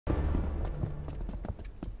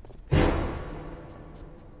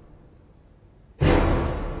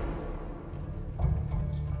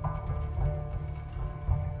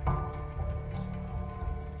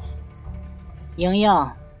莹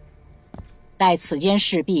莹，待此间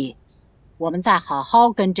事毕，我们再好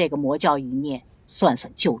好跟这个魔教一面算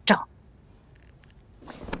算旧账。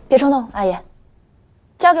别冲动，阿爷，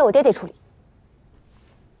交给我爹爹处理。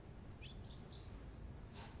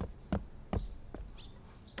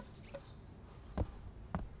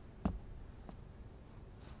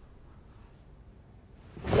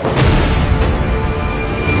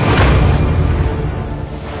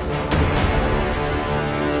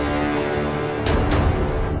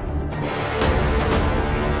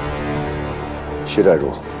谢寨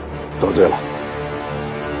主，得罪了。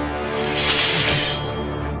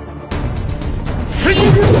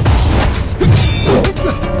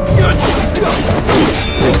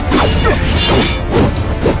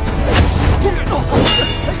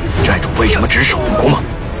寨主为什么只手不攻啊？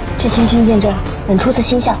这7星剑阵本出自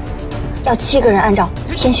星象，要7个人按照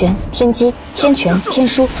天旋、天机、天权、天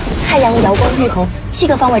枢、太阳、瑶光、玉猴7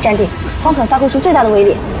个方位站定，方可发挥出最大的威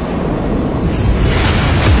力。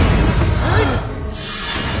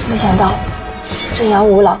没想到，镇阳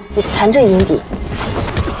五老与残阵迎敌，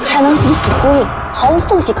还能彼此呼应，毫无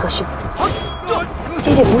缝隙可循。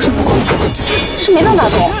爹爹不是不攻，是没办法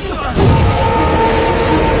攻。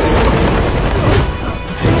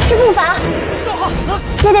是步伐，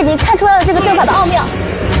爹爹你看出来了这个阵法的奥妙。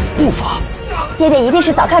步伐，爹爹一定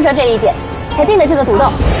是早看出来这一点，才定了这个赌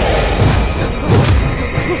斗。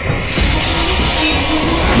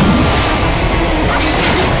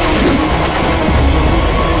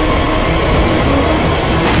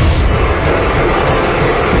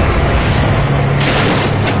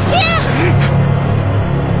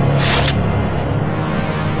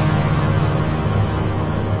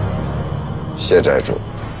谢寨主，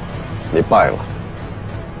你败了。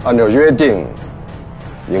按照约定，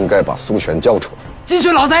应该把苏璇交出来。金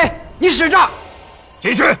勋老贼，你使诈！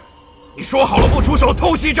金勋，你说好了不出手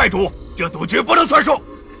偷袭寨主，这赌局不能算数。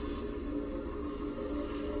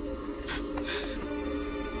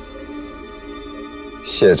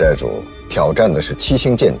谢寨主挑战的是7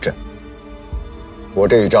星剑阵，我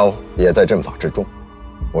这一招也在阵法之中。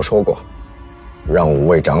我说过，让5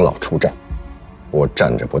位长老出战，我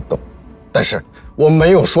站着不动。但是我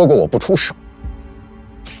没有说过我不出手。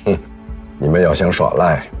你们要想耍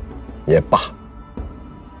赖，也罢。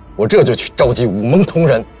我这就去召集五盟同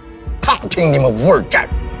仁，踏平你们无二寨。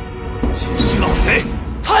金须老贼，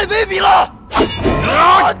太卑鄙了！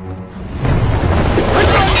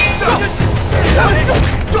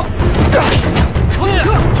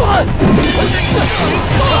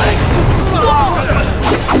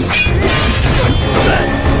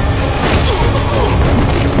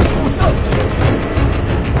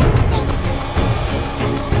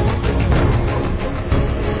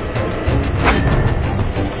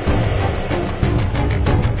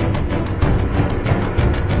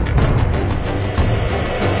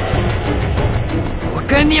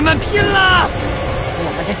跟你们拼了！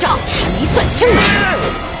我们的账一算清楚。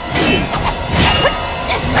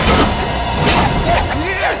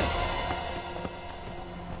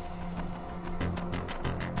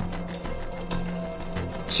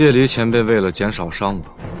谢离前辈为了减少伤亡，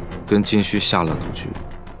跟金须下了赌局。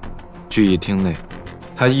聚义厅内，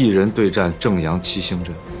他一人对战正阳7星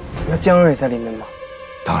阵。那江儿也在里面吗？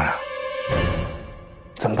当然。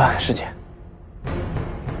怎么办，师姐？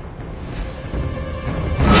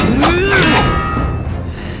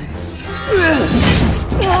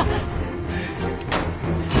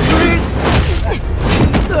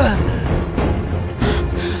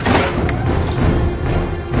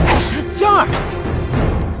江儿，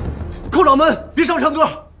寇掌门，别上唱歌。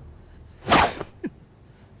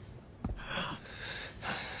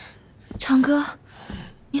长哥，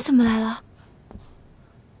你怎么来了？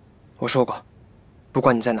我说过，不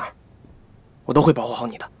管你在哪儿，我都会保护好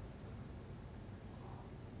你的。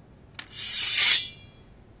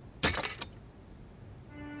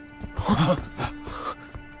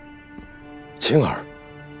青儿，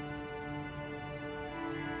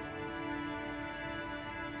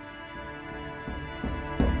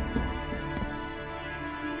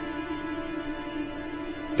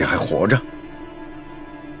你还活着？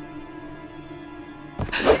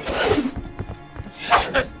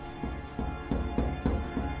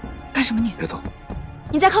干什么你？别动！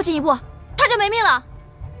你再靠近一步，他就没命了。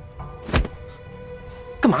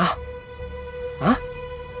干嘛？啊？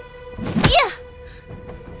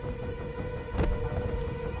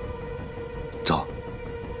走。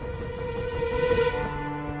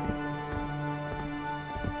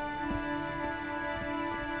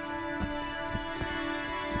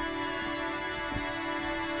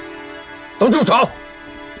都住手！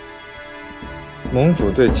盟主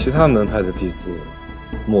对其他门派的弟子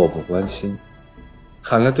漠不关心，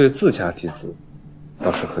看来对自家弟子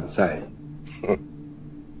倒是很在意。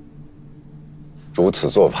如此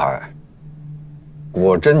做派，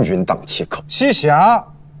果真云荡七寇。七侠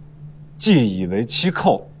既以为七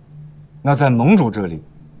寇，那在盟主这里，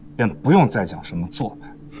便不用再讲什么做派。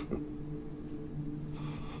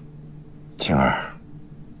晴儿，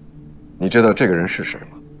你知道这个人是谁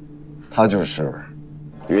吗？他就是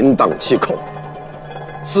云荡七寇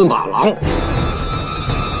司马郎。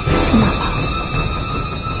司马郎，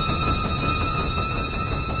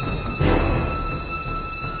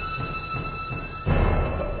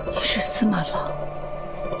你是司马郎？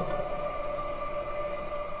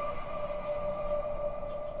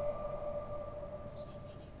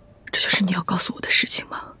这就是你要告诉我的事情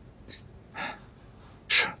吗？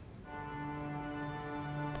是。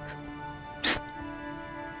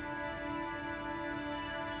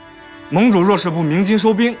盟主若是不鸣金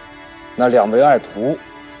收兵，那2位爱徒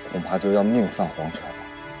恐怕就要命丧黄泉了。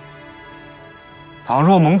倘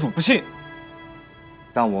若盟主不信，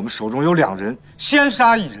但我们手中有2人，先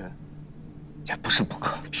杀1人，也不是不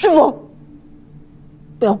可。师傅，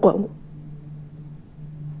不要管我，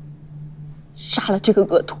杀了这个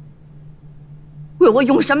恶徒，为我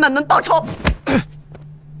永山满门报仇。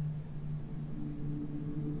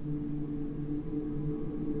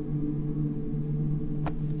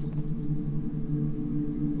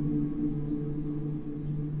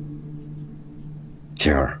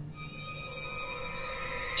晴儿，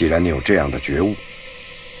既然你有这样的觉悟，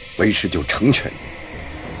为师就成全你，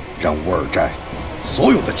让乌尔寨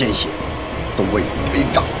所有的奸邪都为你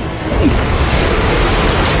陪葬。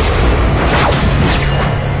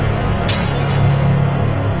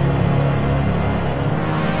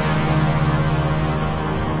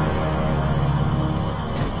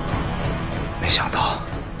没想到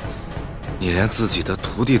你连自己的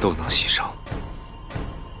徒弟都能牺牲，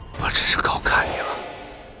我真是高看你了。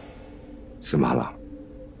司马郎，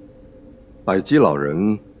百基老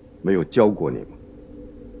人没有教过你吗？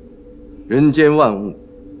人间万物，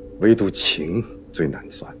唯独情最难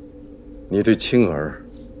算。你对青儿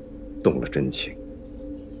动了真情，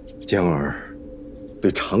江儿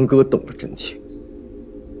对长歌动了真情，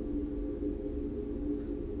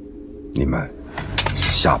你们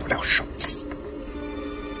下不了手。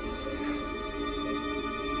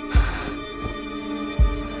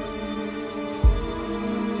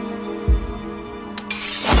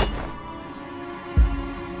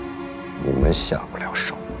你们下不了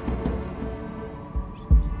手，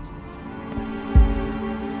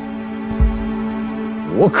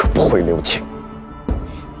我可不会留情。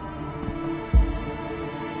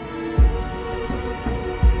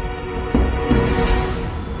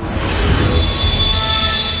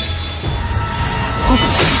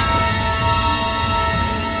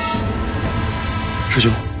师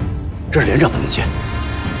兄，这是连长们的剑。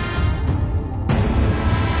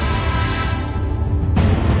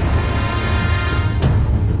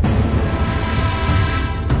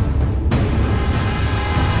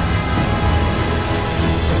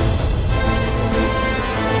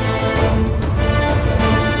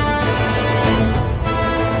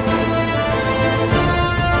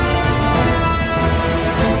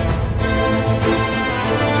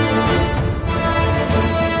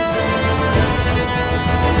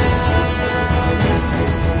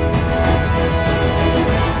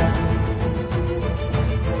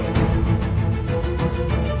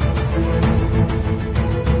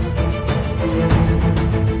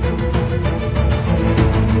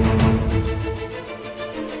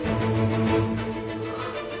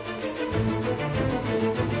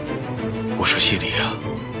我说谢离啊，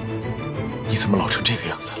你怎么老成这个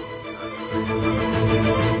样子了？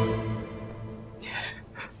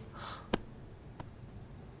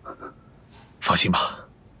放心吧，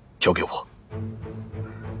交给我。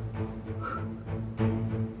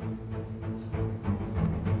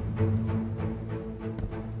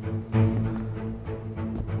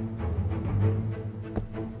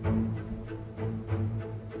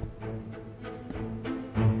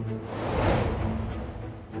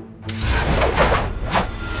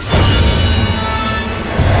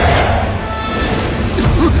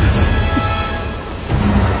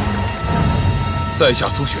在下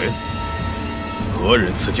苏璇，何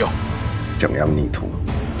人赐教？正阳逆徒，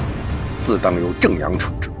自当由正阳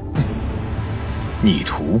处置。逆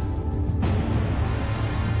徒？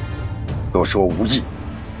多说无益。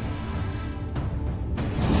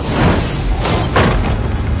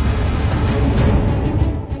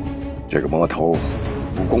这个魔头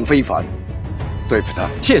武功非凡，对付他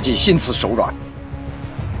切忌心慈手软。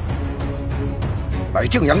摆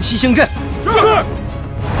正阳七星阵。是。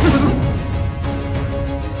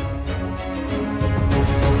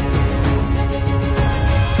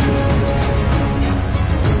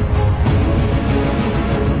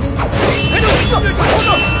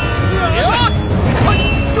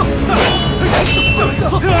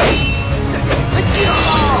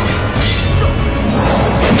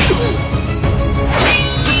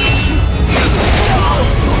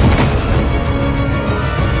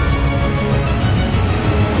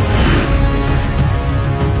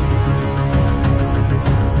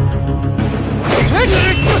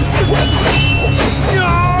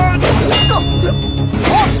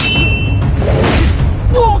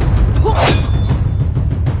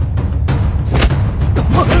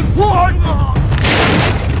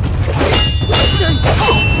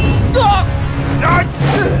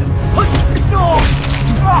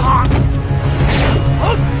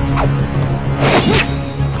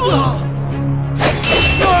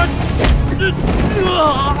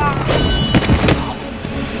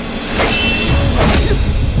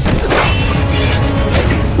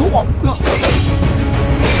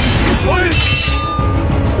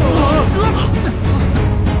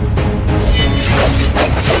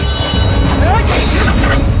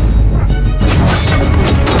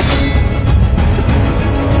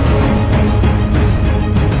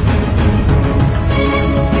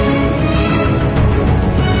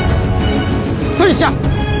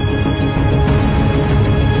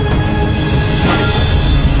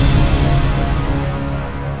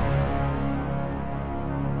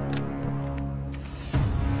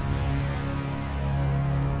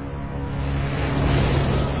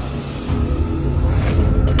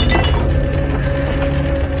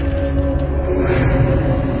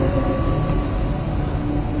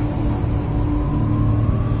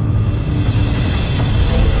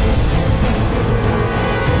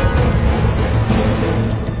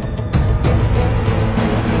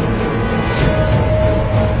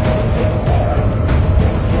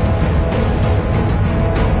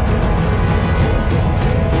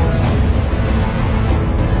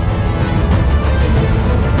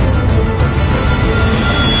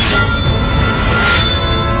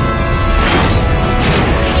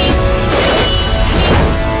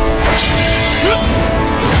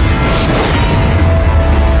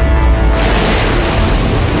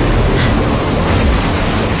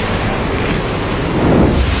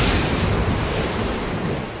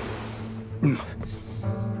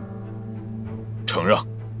承让。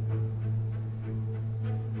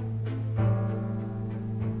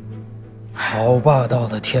好霸道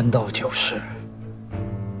的天道九世！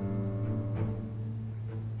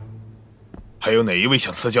还有哪一位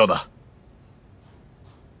想赐教的？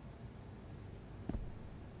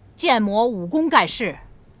剑魔武功盖世，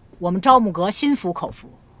我们招募阁心服口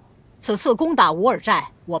服。此次攻打吾尔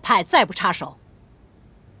寨，我派再不插手。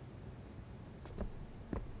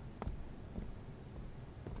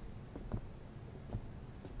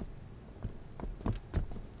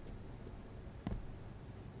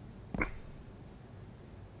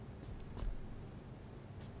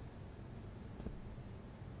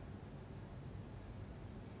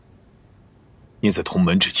念在同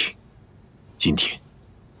门之情，今天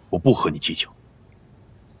我不和你计较。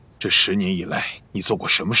这10年以来，你做过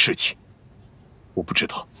什么事情，我不知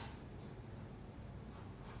道。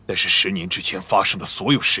但是10年之前发生的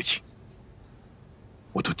所有事情，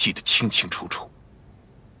我都记得清清楚楚。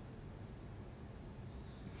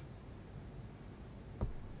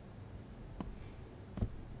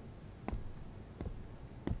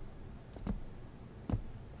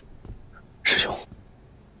师兄，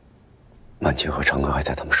曼青和嫦娥还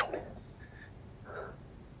在他们手里。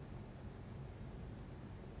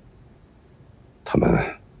他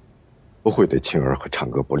们不会对青儿和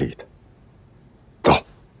嫦娥不利的。